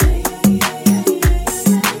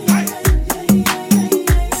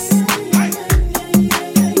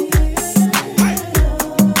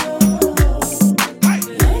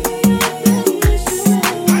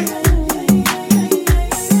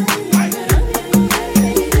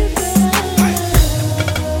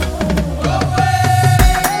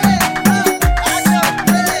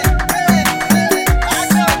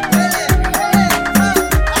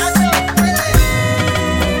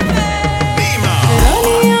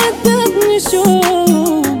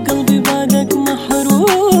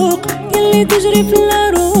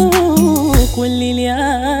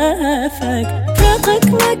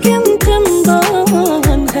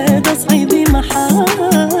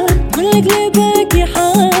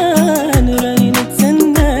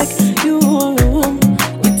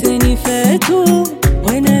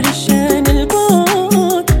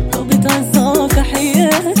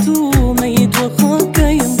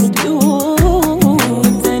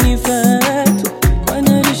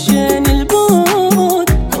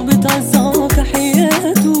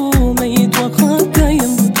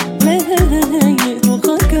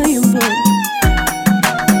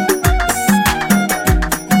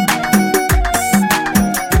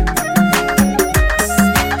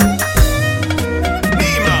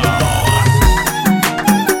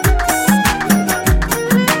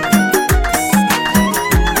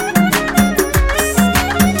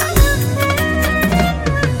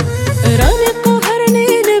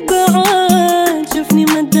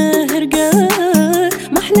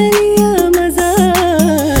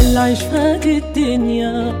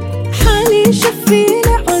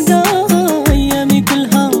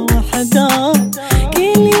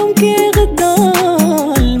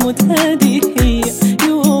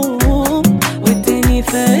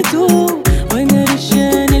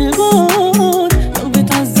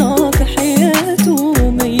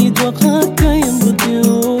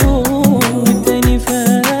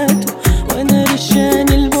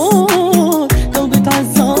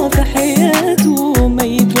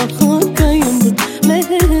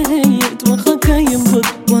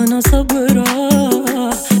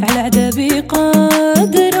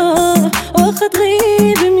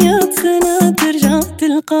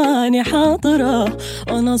تلقاني حاضرة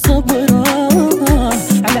وانا صبرة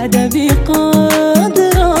على عذابي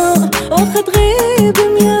قادرة، واخد غيب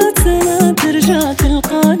 100 سنة ترجع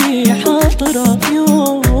تلقاني حاضرة.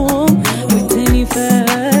 يوم والتاني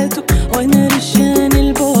فاتوا وانا رشان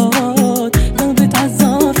البعد، قلبي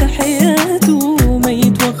تعزى في حياته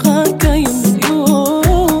ميت وخاك يموت.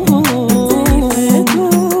 يوم فاتوا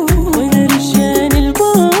وانا رشان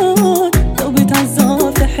البعد، قلبي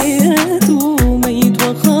تعزى في حياته ميت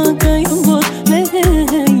وخاك يموت،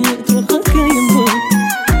 ميت وخاك يموت.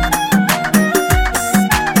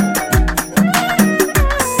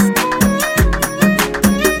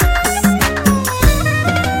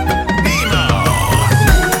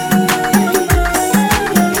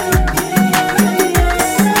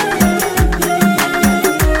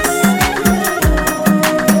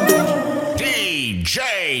 DJ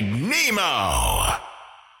Nemo.